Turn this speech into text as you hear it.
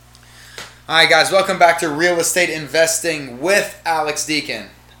Alright guys, welcome back to Real Estate Investing with Alex Deacon.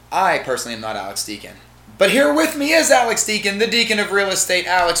 I personally am not Alex Deacon. But here with me is Alex Deacon, the Deacon of Real Estate.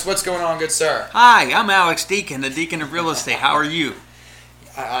 Alex, what's going on, good sir? Hi, I'm Alex Deacon, the Deacon of Real Estate. How are you?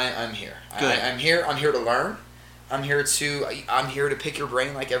 I'm here. Good. I'm here to learn. I'm here to pick your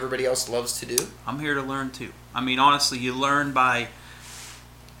brain like everybody else loves to do. I'm here to learn too. I mean, honestly, you learn by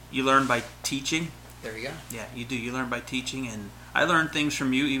teaching. There you go. Yeah, you do. You learn by teaching, and I learn things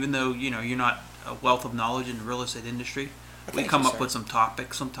from you, even though you're not a wealth of knowledge in the real estate industry. We come up with some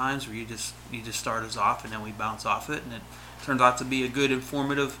topics sometimes where you just start us off, and then we bounce off it, and it turns out to be a good,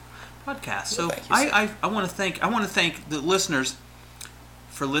 informative podcast. So I want to thank the listeners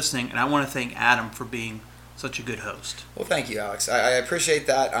for listening, and I want to thank Adam for being such a good host. Well, thank you, Alex. I appreciate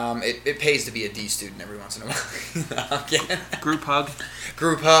that. It pays to be a D student every once in a while. Group hug.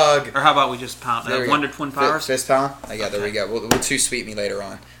 Group hug. Or how about we just pound? Wonder Twin Powers? Fist pound? Yeah, there we go. We'll too sweet me later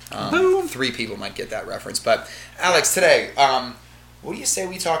on. Boom. 3 people might get that reference. But, Alex, today, what do you say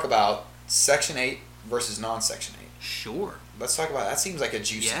we talk about Section 8 versus non-Section 8? Sure. Let's talk about that. That seems like a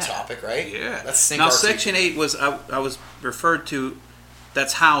juicy topic, right? Yeah. Let's sink now, our Section 8 was, I was referred to,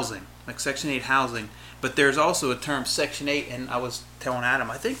 that's housing, like Section 8 housing. But there's also a term, Section 8, and I was telling Adam,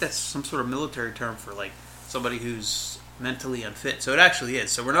 I think that's some sort of military term for like somebody who's mentally unfit. So it actually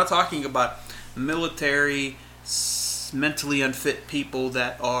is. So we're not talking about military, mentally unfit people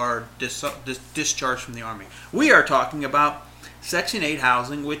that are discharged from the Army. We are talking about Section 8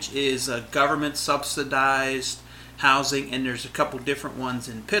 housing, which is a government subsidized housing, and there's a couple different ones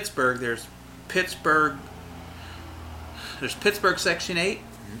in Pittsburgh. There's Pittsburgh Section 8.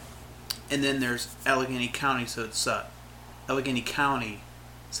 And then there's Allegheny County, so it's Allegheny County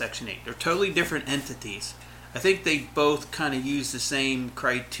Section 8. They're totally different entities. I think they both kind of use the same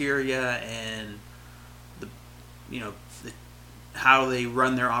criteria and how they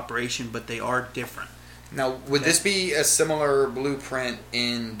run their operation, but they are different. Now, would this be a similar blueprint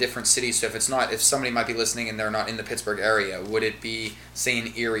in different cities? So if somebody might be listening and they're not in the Pittsburgh area, would it be, say,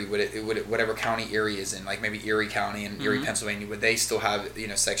 in Erie? Would it whatever county Erie is in, like maybe Erie County and Erie, Pennsylvania? Would they still have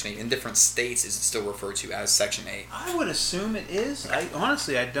Section 8 in different states? Is it still referred to as Section 8? I would assume it is.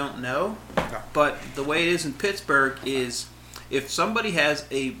 Honestly, I don't know. Okay. But the way it is in Pittsburgh is, if somebody has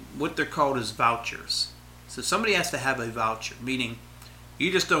what they're called as vouchers. So somebody has to have a voucher, meaning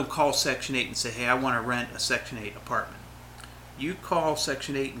you just don't call Section 8 and say, hey, I want to rent a Section 8 apartment. You call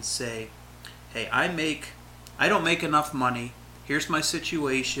Section 8 and say, hey, I don't make enough money. Here's my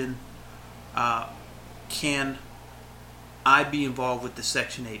situation. Can I be involved with the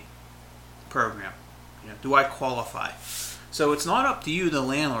Section 8 program? Do I qualify? So it's not up to you, the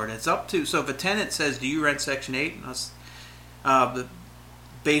landlord. It's up to, so if a tenant says, do you rent Section 8? The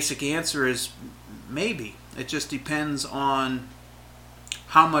basic answer is maybe. It just depends on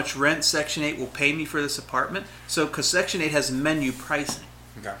how much rent Section 8 will pay me for this apartment. So, because Section 8 has menu pricing.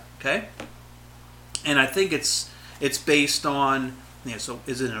 Okay? And I think it's based on, so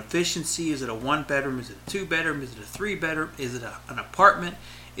is it an efficiency? Is it a 1-bedroom? Is it a 2-bedroom? Is it a 3-bedroom? Is it an apartment?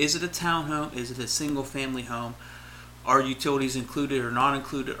 Is it a townhome? Is it a single-family home? Are utilities included or not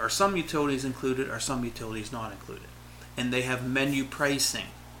included? Are some utilities included? Are some utilities not included? And they have menu pricing.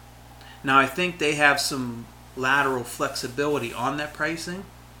 Now, I think they have some lateral flexibility on that pricing.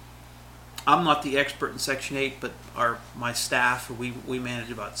 I'm not the expert in Section 8, but my staff, we manage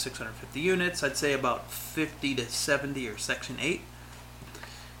about 650 units. I'd say about 50 to 70 are Section 8.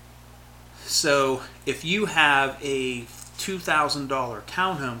 So if you have a $2,000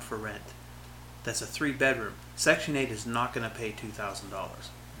 townhome for rent, that's a 3-bedroom, Section 8 is not going to pay $2,000.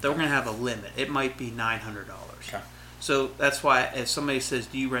 They're going to have a limit. It might be $900. Okay. So that's why if somebody says,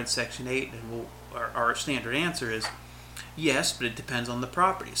 do you rent Section 8? And our standard answer is yes, but it depends on the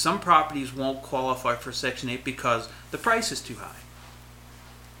property. Some properties won't qualify for Section 8 because the price is too high.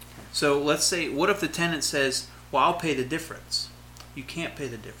 So let's say, what if the tenant says, well, I'll pay the difference? You can't pay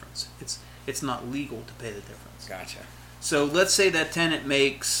the difference. It's not legal to pay the difference. Gotcha. So let's say that tenant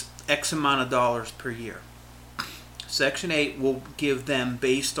makes X amount of dollars per year. Section 8 will give them,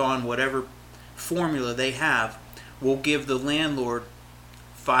 based on whatever formula they have, will give the landlord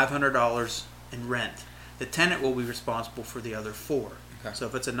 $500 in rent. The tenant will be responsible for the other 4. Okay. So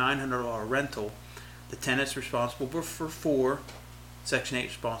if it's a $900 rental, the tenant's responsible for 4, Section 8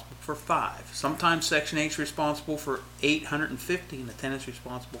 is responsible for 5. Sometimes Section 8 is responsible for $850 and the tenant's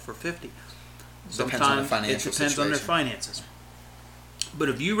responsible for $50. Sometimes it depends on their finances. But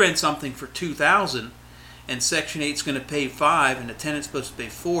if you rent something for $2,000 and Section 8 is going to pay $5 and the tenant's supposed to pay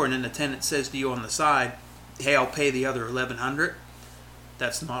 $4, and then the tenant says to you on the side, hey, I'll pay the other $1,100,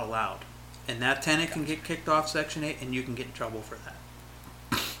 that's not allowed. And that tenant can get kicked off Section 8 and you can get in trouble for that.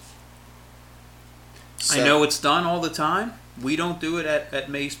 I know it's done all the time. We don't do it at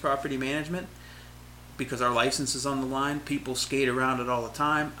Mace Property Management because our license is on the line. People skate around it all the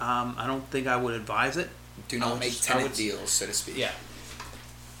time. I don't think I would advise it. Do not make tenant deals, so to speak. Yeah.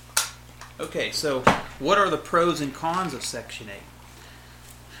 Okay, so what are the pros and cons of Section 8?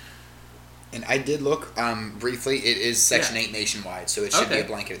 And I did look briefly. It is Section 8 nationwide, so it should be a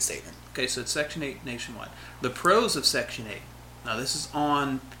blanketed statement. Okay, so it's Section 8 nationwide. The pros of Section 8. Now, this is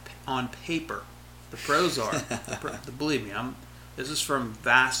on paper. The pros are, believe me, this is from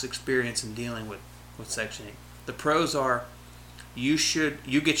vast experience in dealing with Section 8. The pros are, you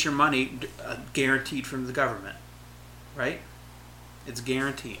get your money guaranteed from the government, right? It's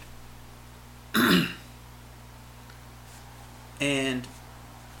guaranteed. And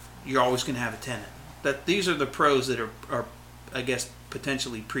you're always going to have a tenant. These are the pros that are, I guess,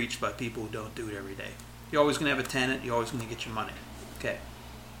 potentially preached by people who don't do it every day. You're always going to have a tenant. You're always going to get your money. Okay.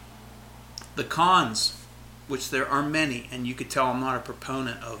 The cons, which there are many, and you could tell I'm not a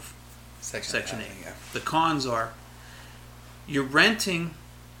proponent of Section 8. Yeah. The cons are, you're renting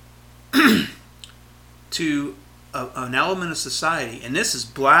to an element of society, and this is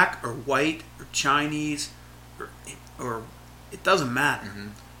black or white or Chinese or it doesn't matter. Mm-hmm.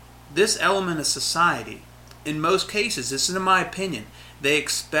 This element of society, in most cases, this is in my opinion, they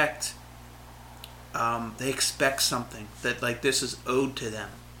expect something that like this is owed to them.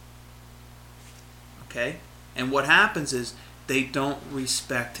 Okay, and what happens is they don't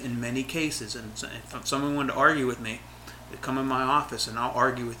respect in many cases. And if someone wanted to argue with me, they come in my office and I'll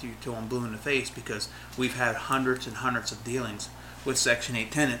argue with you till I'm blue in the face because we've had hundreds and hundreds of dealings with Section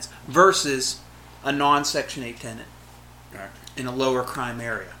 8 tenants versus a non-Section 8 tenant in a lower crime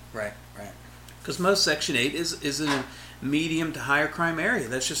area. Right. Because most Section 8 is in a medium to higher crime area.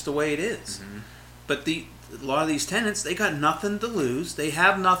 That's just the way it is. Mm-hmm. But a lot of these tenants, they got nothing to lose. They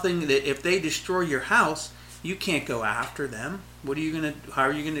have nothing that if they destroy your house, you can't go after them. What are you gonna? How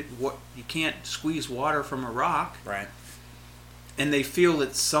are you gonna? What you can't squeeze water from a rock. Right. And they feel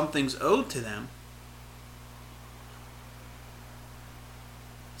that something's owed to them.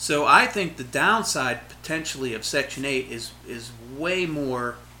 So I think the downside potentially of Section 8 is way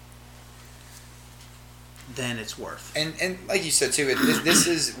more than it's worth. And like you said too, this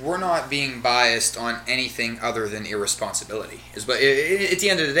is, we're not being biased on anything other than irresponsibility. But at the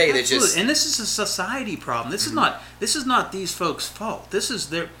end of the day, they just, and this is a society problem. This is not these folks' fault. This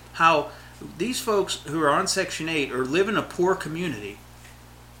is how these folks who are on Section 8 or live in a poor community.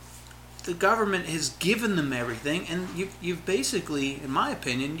 The government has given them everything, and you've basically, in my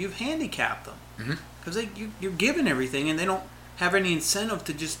opinion, you've handicapped them because you're given everything, and they don't have any incentive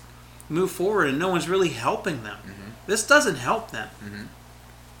to just move forward, and no one's really helping them. Mm-hmm. This doesn't help them. Mm-hmm.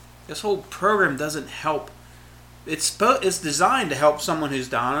 This whole program doesn't help. It's designed to help someone who's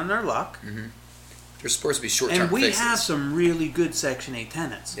down on their luck. Mm-hmm. They're supposed to be short-term fixes. And we fixes. have some really good Section 8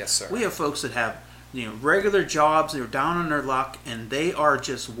 tenants. Yes, sir. We have folks that have regular jobs, they're down on their luck, and they are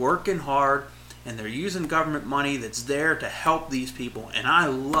just working hard, and they're using government money that's there to help these people. And I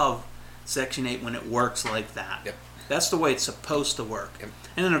love Section 8 when it works like that. Yep. That's the way it's supposed to work. Yep.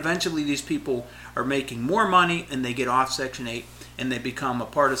 And then eventually these people are making more money and they get off Section 8 and they become a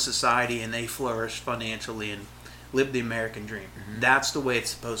part of society and they flourish financially and live the American dream. Mm-hmm. That's the way it's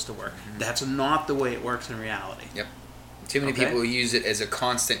supposed to work. Mm-hmm. That's not the way it works in reality. Yep. Too many people use it as a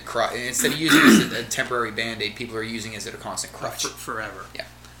constant crutch. Instead of using it as a temporary Band-Aid, people are using it as a constant crutch. Forever. Yeah.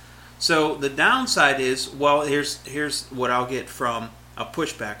 So the downside is, well, here's what I'll get from a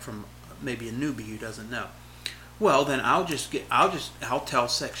pushback from maybe a newbie who doesn't know. Well, then I'll tell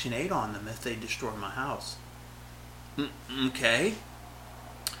Section 8 on them if they destroy my house. Okay.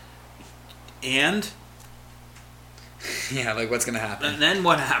 And yeah, like what's going to happen? And then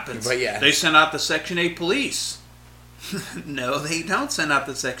what happens? But yeah, they send out the Section 8 police. No, they don't send out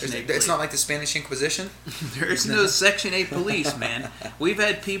the Section 8 police. It's not like the Spanish Inquisition? There's no Section 8 police, man. We've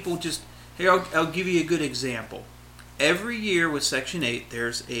had people just... Here, I'll give you a good example. Every year with Section 8,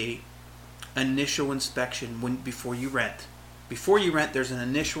 there's a initial inspection before you rent. Before you rent, there's an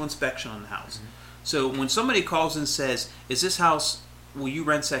initial inspection on the house. Mm-hmm. So when somebody calls and says, is this house, will you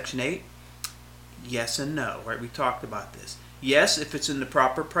rent Section 8? Yes and no, right? We talked about this. Yes, if it's in the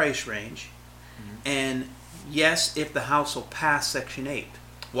proper price range. Mm-hmm. And yes, if the house will pass Section 8.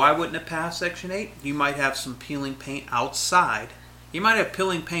 Why wouldn't it pass Section 8? You might have some peeling paint outside. You might have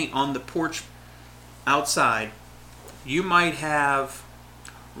peeling paint on the porch outside. You might have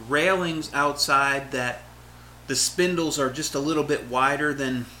railings outside that the spindles are just a little bit wider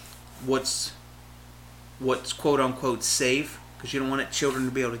than what's quote unquote safe, because you don't want children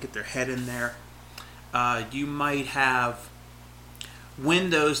to be able to get their head in there. You might have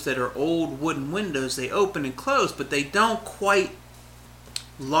windows that are old wooden windows. They open and close, but they don't quite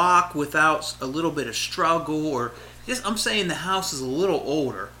lock without a little bit of struggle, or just, I'm saying the house is a little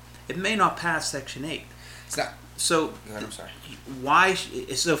older. It may not pass Section 8. It's not. So, Go ahead, I'm sorry. why?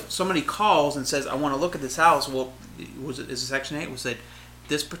 So if somebody calls and says, "I want to look at this house," well, is it Section 8? We said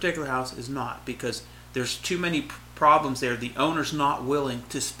this particular house is not, because there's too many problems there. The owner's not willing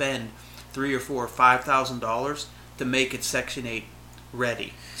to spend $3,000 or $4,000 or $5,000 to make it Section 8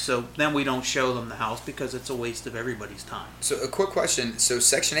 ready. So then we don't show them the house because it's a waste of everybody's time. So a quick question. So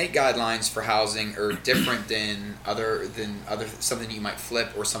Section 8 guidelines for housing are different than other something that you might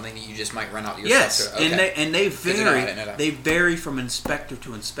flip or something that you just might rent out yourself. Yes, Okay. and they vary. I didn't know that. They vary from inspector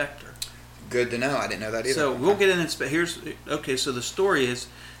to inspector. Good to know. I didn't know that either. So we'll get an okay. So the story is,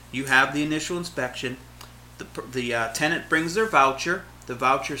 you have the initial inspection. The tenant brings their voucher. The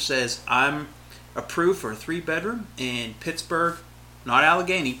voucher says, "I'm approved for a 3-bedroom in Pittsburgh." Not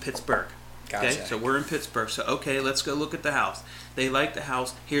Allegheny, Pittsburgh. Gotcha. Okay, so we're in Pittsburgh. So, okay, let's go look at the house. They like the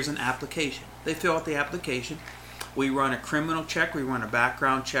house. Here's an application. They fill out the application. We run a criminal check. We run a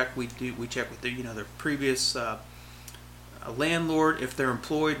background check. We check with their previous landlord. If they're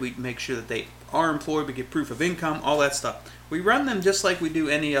employed, we make sure that they are employed. We get proof of income, all that stuff. We run them just like we do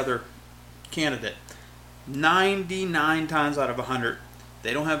any other candidate. 99 times out of 100,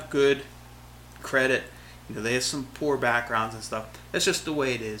 they don't have good credit. They have some poor backgrounds and stuff. That's just the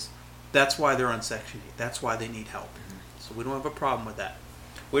way it is. That's why they're on Section 8. That's why they need help. So we don't have a problem with that.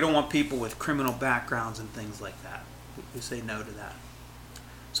 We don't want people with criminal backgrounds and things like that. We say no to that.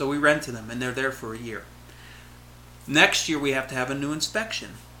 So we rent to them, and they're there for a year. Next year, we have to have a new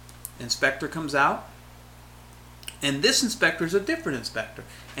inspection. Inspector comes out, and this inspector is a different inspector,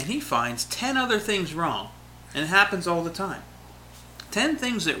 and he finds 10 other things wrong. And it happens all the time. 10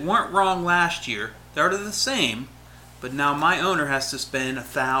 things that weren't wrong last year, they're the same, but now my owner has to spend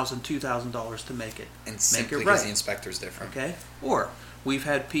 $1,000, $2,000 to make it simply right. because the inspector's different. Okay? Or we've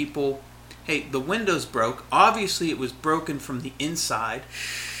had people, hey, the window's broke. Obviously, it was broken from the inside.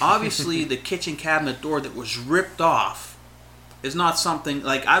 Obviously, the kitchen cabinet door that was ripped off is not something,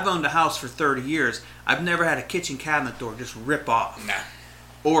 like, I've owned a house for 30 years. I've never had a kitchen cabinet door just rip off. Nah.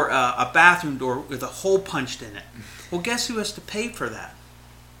 Or a bathroom door with a hole punched in it. Well, guess who has to pay for that?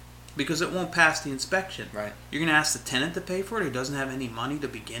 Because it won't pass the inspection. Right. You're going to ask the tenant to pay for it who doesn't have any money to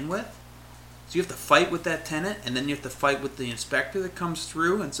begin with? So you have to fight with that tenant, and then you have to fight with the inspector that comes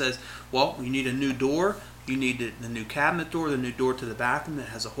through and says, well, you need a new door, you need the new cabinet door, the new door to the bathroom that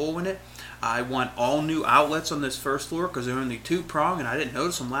has a hole in it. I want all new outlets on this first floor because they're only 2-prong, and I didn't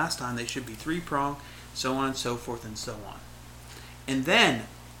notice them last time. They should be 3-prong, so on and so forth and so on. And then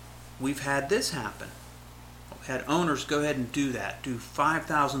we've had this happen. Had owners go ahead and do that, do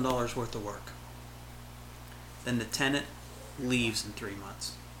 $5,000 worth of work. Then the tenant leaves in 3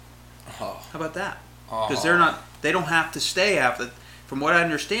 months. Oh. How about that? Oh. Because they don't have to stay after. From what I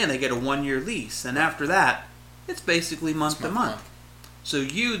understand, they get a 1-year lease, and after that, it's basically month to month. So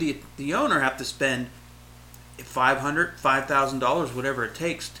you, the owner, have to spend $500, $5,000, whatever it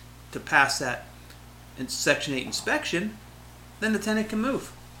takes to pass that Section 8 inspection. Then the tenant can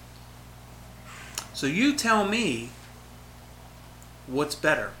move. So you tell me what's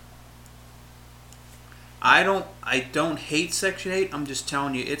better. I don't hate Section 8. I'm just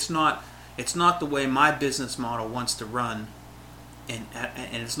telling you it's not the way my business model wants to run, and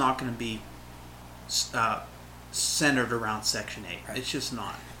it's not going to be centered around Section 8. Right. It's just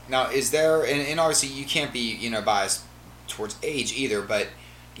not. Now, is there, and obviously you can't be biased towards age either, but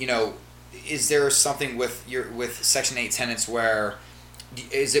is there something with Section 8 tenants where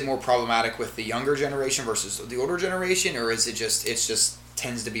is it more problematic with the younger generation versus the older generation, or is it just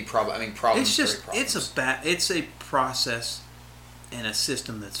tends to be problems? It's a process and a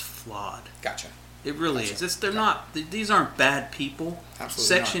system that's flawed. Gotcha. It really is. These aren't bad people.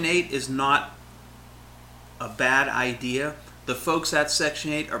 Absolutely Section 8 is not a bad idea. The folks at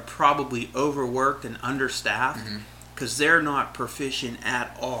Section 8 are probably overworked and understaffed because they're not proficient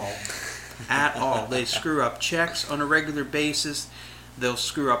at all. At all. They screw up checks on a regular basis. They'll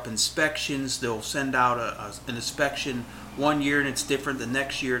screw up inspections. They'll send out an inspection 1 year and it's different. The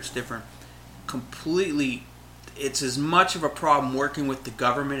next year it's different. Completely, it's as much of a problem working with the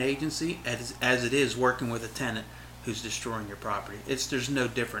government agency as it is working with a tenant who's destroying your property. There's no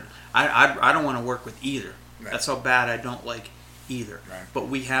different. I don't want to work with either. Right. That's how bad I don't like either. Right. But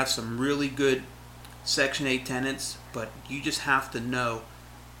we have some really good Section 8 tenants, but you just have to know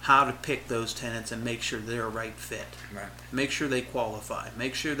how to pick those tenants and make sure they're a right fit. Right. Make sure they qualify.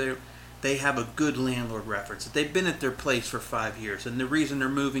 Make sure they have a good landlord reference. That they've been at their place for 5 years, and the reason they're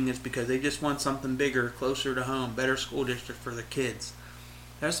moving is because they just want something bigger, closer to home, better school district for their kids.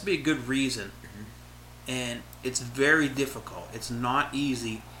 There has to be a good reason. And it's very difficult. It's not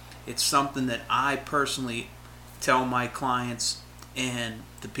easy. It's something that I personally tell my clients and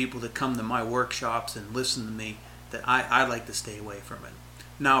the people that come to my workshops and listen to me that I like to stay away from it.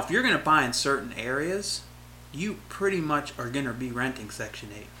 Now, if you're going to buy in certain areas, you pretty much are going to be renting Section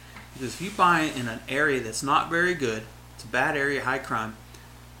 8. Because if you buy in an area that's not very good, it's a bad area, high crime,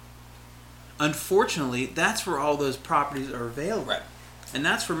 unfortunately, that's where all those properties are available. Right. And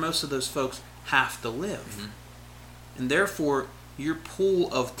that's where most of those folks have to live. And therefore, your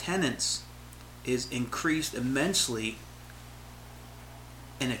pool of tenants is increased immensely,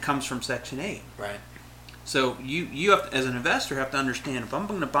 and it comes from Section 8. Right. So you have to, as an investor, have to understand, if I'm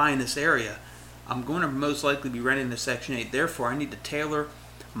going to buy in this area, I'm going to most likely be renting the Section 8. Therefore, I need to tailor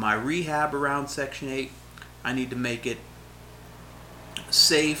my rehab around Section 8. I need to make it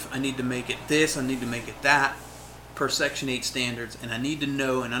safe. I need to make it this. I need to make it that per Section 8 standards. And I need to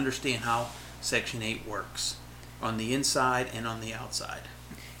know and understand how Section 8 works on the inside and on the outside.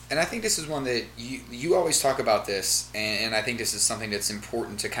 And I think this is one that you always talk about this, and I think this is something that's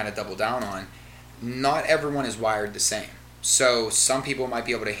important to kind of double down on. Not everyone is wired the same. So some people might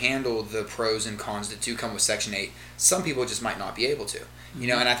be able to handle the pros and cons that do come with Section 8. Some people just might not be able to. You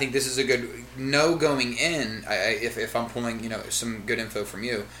know, and I think this is a good going in. If I'm pulling, some good info from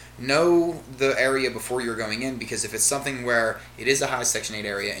you, know the area before you're going in, because if it's something where it is a high Section 8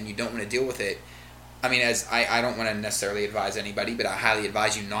 area and you don't want to deal with it, I mean, as I don't want to necessarily advise anybody, but I highly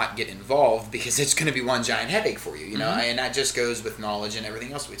advise you not get involved, because it's going to be one giant headache for you. And that just goes with knowledge and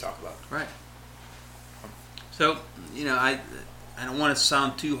everything else we talk about. Right. So, I don't want to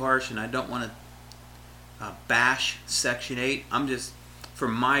sound too harsh, and I don't want to bash Section 8. I'm just,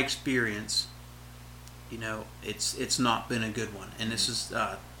 from my experience, it's not been a good one. And this is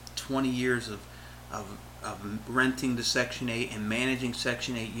 20 years of renting to Section 8 and managing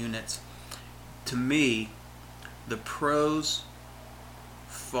Section 8 units. To me, the cons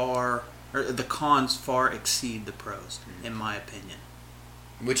far exceed the pros, in my opinion.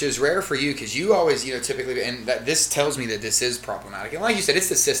 Which is rare for you, because you always, typically, and that this tells me that this is problematic. And like you said, it's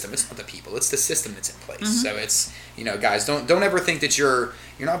the system. It's not the people. It's the system that's in place. So it's, guys, don't ever think that you're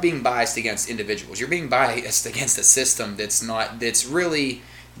not being biased against individuals. You're being biased against a system that's really,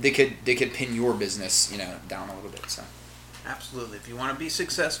 they could pin your business, down a little bit. So. Absolutely. If you want to be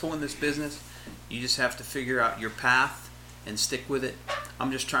successful in this business, you just have to figure out your path and stick with it.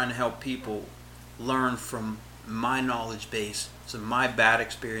 I'm just trying to help people learn from my knowledge base, some of my bad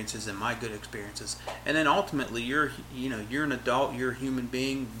experiences and my good experiences, and then ultimately you're an adult, you're a human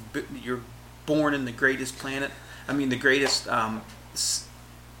being, you're born in the greatest planet. I mean, the greatest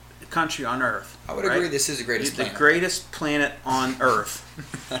country on Earth. I would agree. This is the greatest planet. The greatest planet on Earth.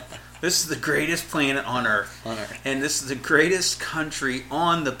 This is the greatest planet on Earth. And this is the greatest country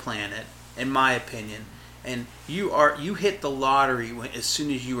on the planet, in my opinion. And you hit the lottery as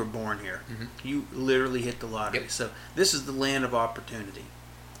soon as you were born here. You literally hit the lottery. Yep. So this is the land of opportunity.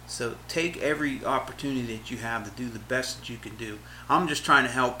 So take every opportunity that you have to do the best that you can do. I'm just trying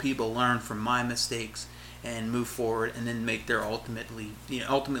to help people learn from my mistakes and move forward, and then make their ultimately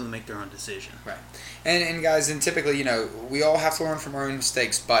make their own decision. Right. And guys, and typically, we all have to learn from our own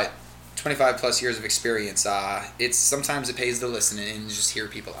mistakes, but 25 plus years of experience, sometimes it pays to listen and just hear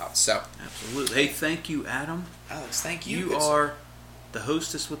people out. So absolutely. Hey, thank you, Adam. Alex, thank you. You are the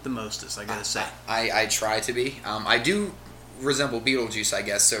hostess with the mostest, I gotta say. I try to be. I do resemble Beetlejuice, I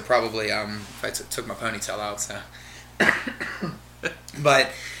guess. So probably if I took my ponytail out. So,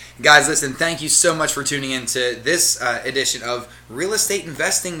 but guys, listen. Thank you so much for tuning in to this edition of Real Estate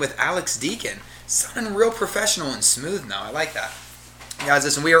Investing with Alex Deacon. Sounding real professional and smooth now. I like that. Guys,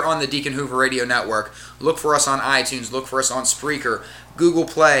 listen, we are on the Deacon Hoover Radio Network. Look for us on iTunes. Look for us on Spreaker, Google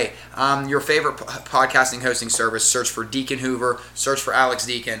Play, your favorite podcasting hosting service. Search for Deacon Hoover. Search for Alex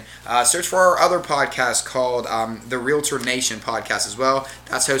Deacon. Search for our other podcast called the Realtor Nation podcast as well.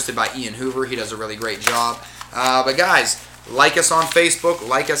 That's hosted by Ian Hoover. He does a really great job. But guys, like us on Facebook.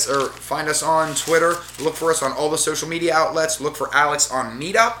 Like us or find us on Twitter. Look for us on all the social media outlets. Look for Alex on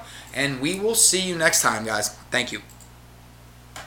Meetup. And we will see you next time, guys. Thank you.